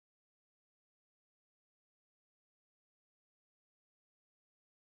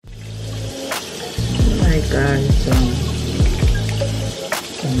guys. So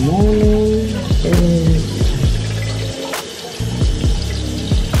the morning is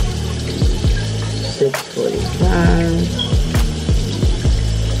 6:45.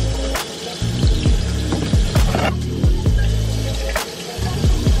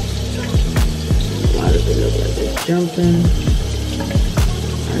 Why does it look like it's jumping?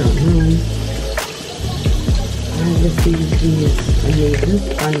 I don't know. I received these amazing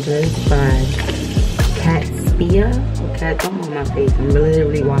sponges by Katspea. Cats on my face. I'm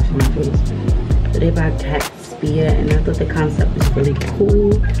literally washing my face. So they by Katspea, and I thought the concept was really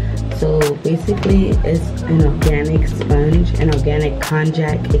cool. So basically, it's an organic sponge, an organic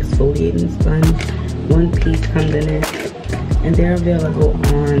konjac exfoliating sponge. One piece comes in it, and they're available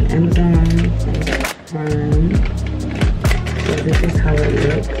on Amazon and Prime. So this is how it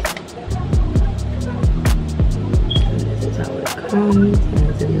looks. And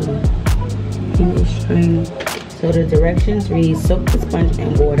it's a little mini string. So the directions read: soak the sponge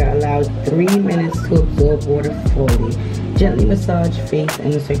in water, allow 3 minutes to absorb water fully. Gently massage face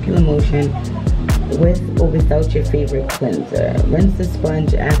in a circular motion with or without your favorite cleanser. Rinse the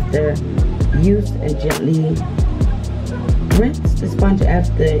sponge after use and gently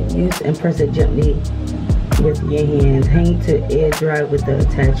press it gently with your hands. Hang to air dry with the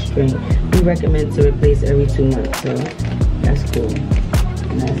attached string. We recommend to replace every 2 months. So that's cool.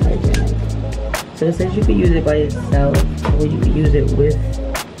 And that's hygienic. So it says you can use it by itself or you can use it with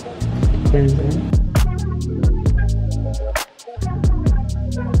cleanser.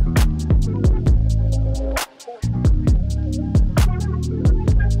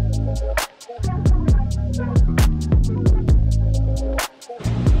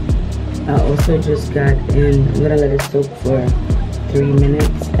 I also just got in, I'm gonna let it soak for 3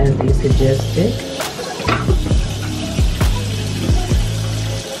 minutes as they suggested.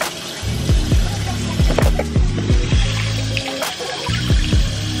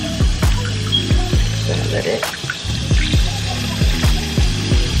 Gonna let it.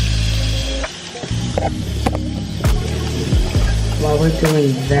 While we're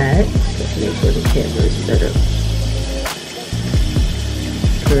doing that, let's make sure the camera is set up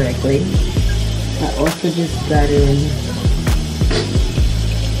correctly. I also just got in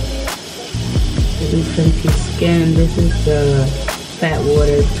Ms FentySkin. This is the fat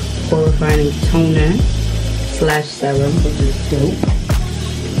water pore refining toner / serum, which is dope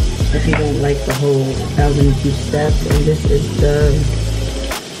if you don't like the whole 1002 steps. And this is the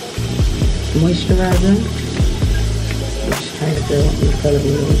moisturizer, which has the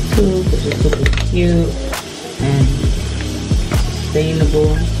refillable tube, which is super cute and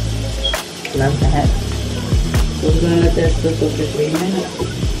sustainable. Love that. So we're gonna let that cook for 3 minutes.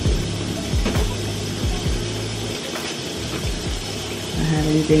 I have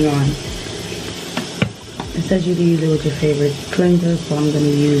anything on. It says you can use it with your favorite cleanser, so I'm gonna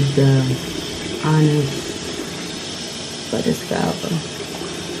use the Honest Butter Scalper.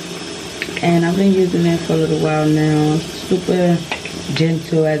 And I've been using it for a little while now. Super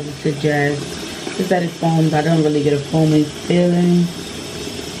gentle as it suggests. Just that it foams. I don't really get a foaming feeling,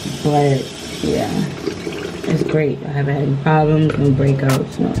 but yeah, it's great. I haven't had any problems, no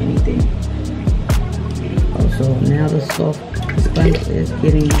breakouts, no anything. Also, now the soft sponge is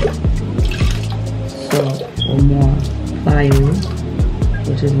getting soft or more pliable,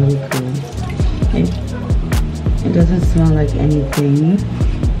 which is really cool. It doesn't smell like anything,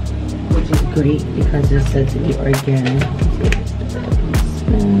 which is great because it's said to be organic.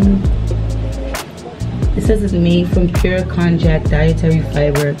 It says it's made from pure konjac dietary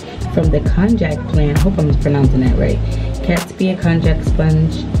fiber from the konjac plant. I hope I'm pronouncing that right. Katspea konjac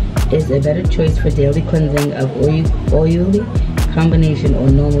sponge is a better choice for daily cleansing of oily combination or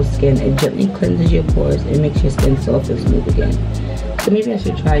normal skin. It gently cleanses your pores and makes your skin soft and smooth again. So maybe I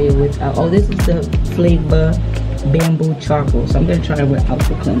should try it without. Oh, this is the flavor bamboo charcoal. So I'm gonna try it without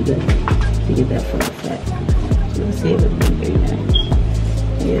the cleanser to get that full effect. So let's see if it's been 3 minutes.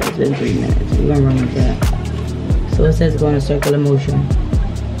 Yeah, it's been 3 minutes. We're gonna run with that. So it says go in a circular motion.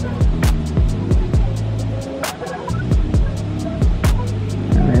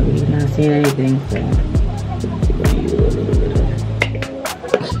 Alright, we're not seeing anything, so we're gonna use a little bit of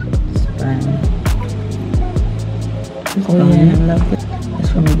spine. Oh yeah, I love it. It's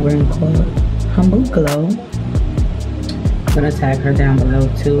from a brand called Humble Glow. I'm gonna tag her down below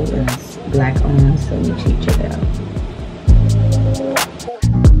too, and it's black owned, so we check it out.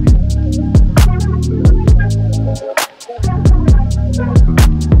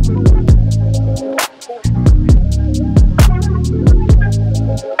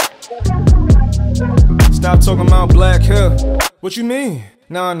 Stop talking about black hair. What you mean?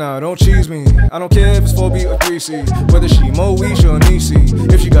 Nah, don't cheese me. I don't care if it's 4B or 3C, whether she Moesha or Nisi.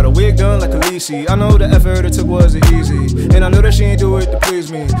 If she got a wig done like a Lisi, I know the effort it took wasn't easy, and I know that she ain't do it to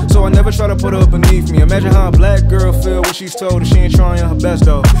please me, so I never try to put her beneath me. Imagine how a black girl feel when she's told that she ain't trying her best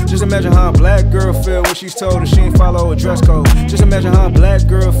though. Just imagine how a black girl feel when she's told that she ain't follow a dress code. Just imagine how a black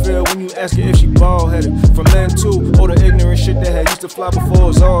girl feel when you ask her if she bald-headed. From men too, all the ignorant shit that had used to fly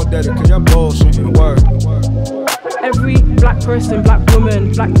before it's all dead, cause y'all bullshitting, word. Every black person, black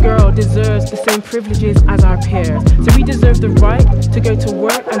woman, black girl deserves the same privileges as our peers. So we deserve the right to go to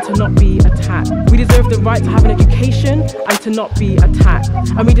work and to not be attacked. We deserve the right to have an education and to not be attacked.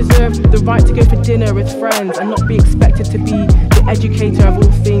 And we deserve the right to go for dinner with friends and not be expected to be the educator of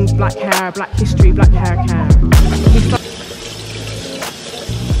all things black hair, black history, black hair care.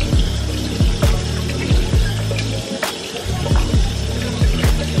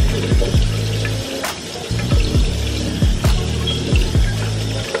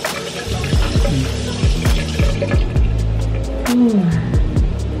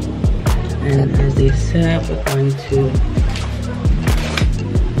 And as they said, we're going to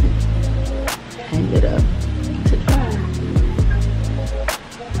hang it up to dry.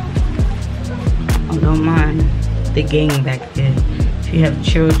 Oh, don't mind the gang back there. If you have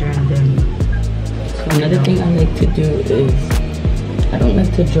children, then. So another thing I like to do is I don't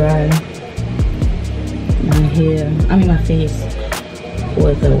like to dry my face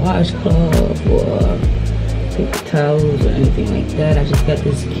with a washcloth or paper towels or anything like that. I just got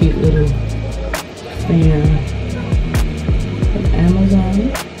this cute little fan from Amazon,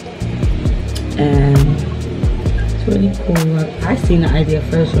 and it's really cool. I seen the idea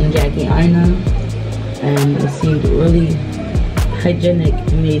first from Jackie Aina, and it seemed really hygienic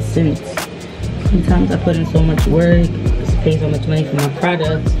and made sense. Sometimes I put in so much work, pay so much money for my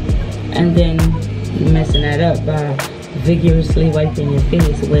products, and then you're messing that up by vigorously wiping your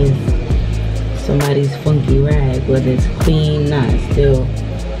face with somebody's funky rag, whether it's clean, not, still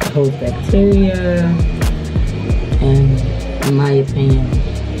it holds bacteria, and in my opinion,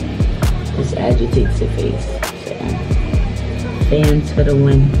 just agitates the face. So, fans for the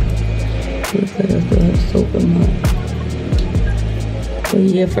win. Looks like I still have soap in my. So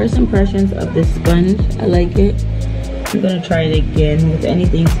yeah, first impressions of this sponge, I like it. I'm gonna try it again. With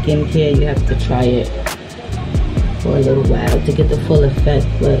anything skincare, you have to try it for a little while to get the full effect,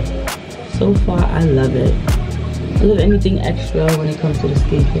 but so far I love it. I love anything extra when it comes to the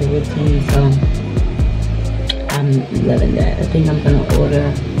skincare routine, so I'm loving that. I think I'm gonna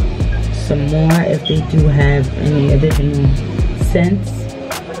order some more if they do have any additional scents.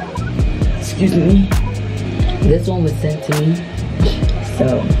 Excuse me. This one was sent to me,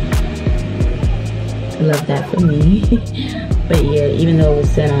 so I love that for me. But yeah, even though it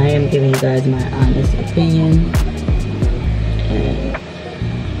was sent, I am giving you guys my honest opinion. And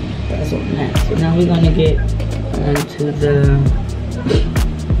that's on that. So now we're gonna get onto the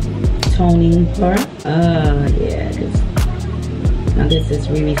toning part. Yeah, because now this is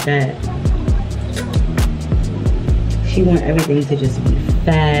really sad. She wants everything to just be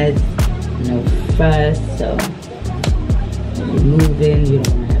fast, no fuss. So when you're moving, you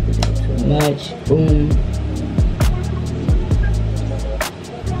don't want to have to do too much. Boom.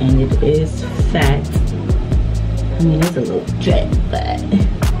 And it is fat. I mean, it's a little jet, but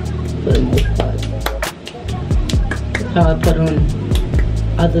for the most part, that's how I put on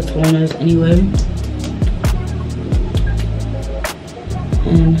other toners anyway.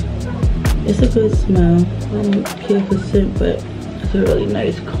 And it's a good smell. I don't care for scent, but it's a really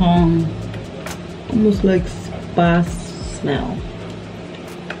nice, calm, almost like spa smell.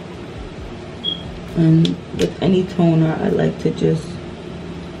 And with any toner, I like to just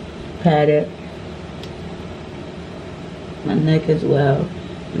pat it, my neck as well,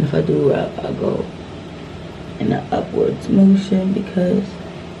 and if I do rub, I'll go in an upwards motion because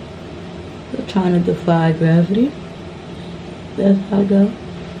we're trying to defy gravity. That's how I go.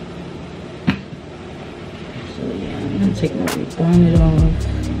 So yeah, I'm gonna take my bonnet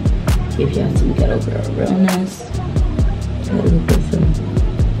off, give y'all some ghetto girl realness. Gotta put some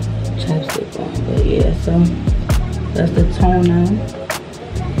chapstick on, but yeah, so that's the toner.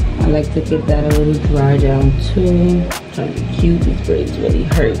 I like to get that a little dry down too. Trying to be cute, these braids really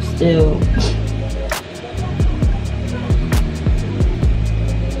hurt still.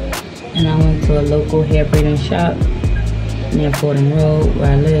 And I went to a local hair braiding shop near Fordham Road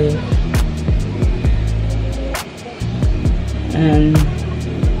where I live. And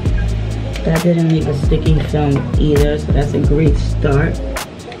that didn't leave a sticky film either, so that's a great start.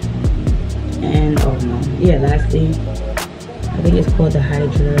 And oh no, yeah, lastly, I think it's called the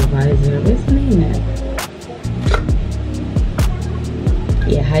Hydra Visor. What's the name at?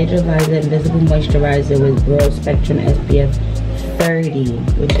 Yeah, Hydra Visor Invisible Moisturizer with Broad Spectrum SPF 30,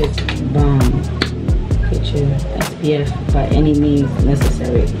 which is bomb. Get your SPF by any means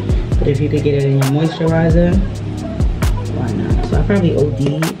necessary. But if you could get it in your moisturizer, why not? So I probably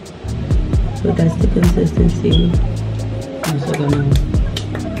OD'd, but that's the consistency. I'm so gonna.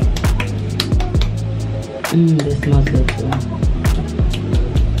 This smells good too.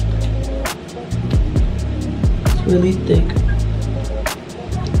 It's really thick.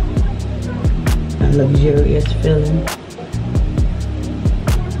 A luxurious feeling.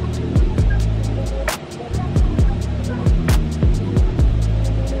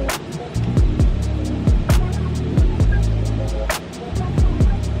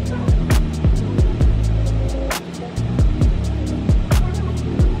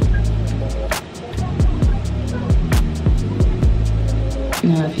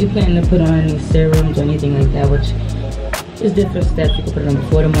 Now, if you plan to put on any serums or anything like that, which is different steps, you can put it on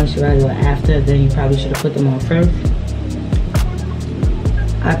before the moisturizer or after, then you probably should have put them on first.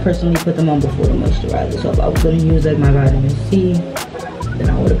 I personally put them on before the moisturizer, so if I was going to use like my vitamin C, then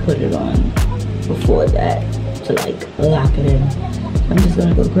I would have put it on before that to like lock it in. So I'm just going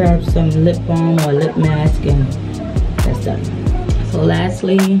to go grab some lip balm or lip mask and that's done. So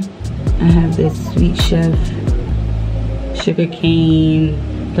lastly, I have this Sweet Chef Sugar Cane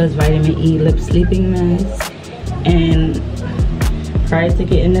plus Vitamin E Lip Sleeping Mask. And prior to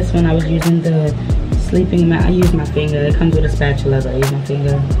getting this one, I was using the sleeping mask. I use my finger. It comes with a spatula, but I use my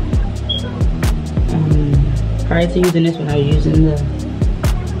finger. Prior to using this one, I was using the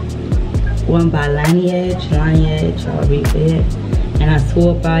one by Lineage, however you say it. And I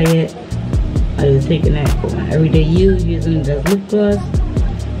swore by it. I was taking that for my everyday use, using it as lip gloss.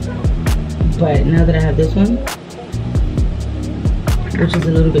 But now that I have this one, which is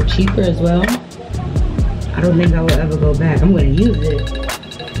a little bit cheaper as well, I don't think I will ever go back. I'm going to use it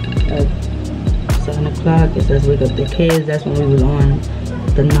at 7 o'clock. It says wake up the kids. That's when we was on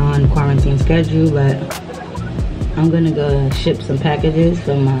the non-quarantine schedule. But I'm going to go ship some packages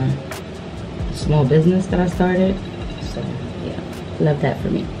from my small business that I started. So yeah, love that for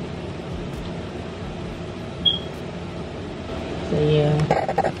me. So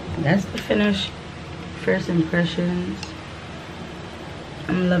yeah, that's the finish. First impressions.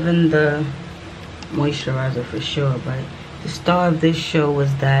 I'm loving the moisturizer for sure, but the star of this show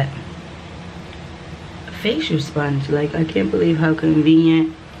was that facial sponge. Like, I can't believe how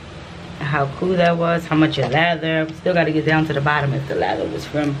convenient and how cool that was, how much it lather. Still got to get down to the bottom if the lather was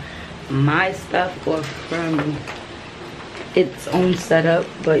from my stuff or from its own setup.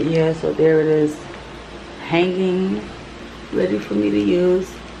 But yeah, so there it is, hanging ready for me to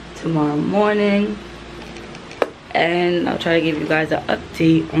use tomorrow morning. And I'll try to give you guys an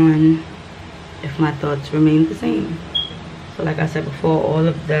update on if my thoughts remain the same. So like I said before, all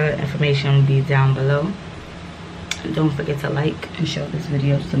of the information will be down below. And don't forget to like and show this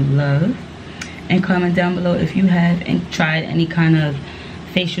video some love. And comment down below if you have tried any kind of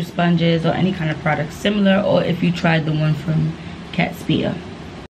facial sponges or any kind of product similar, or if you tried the one from Katspea.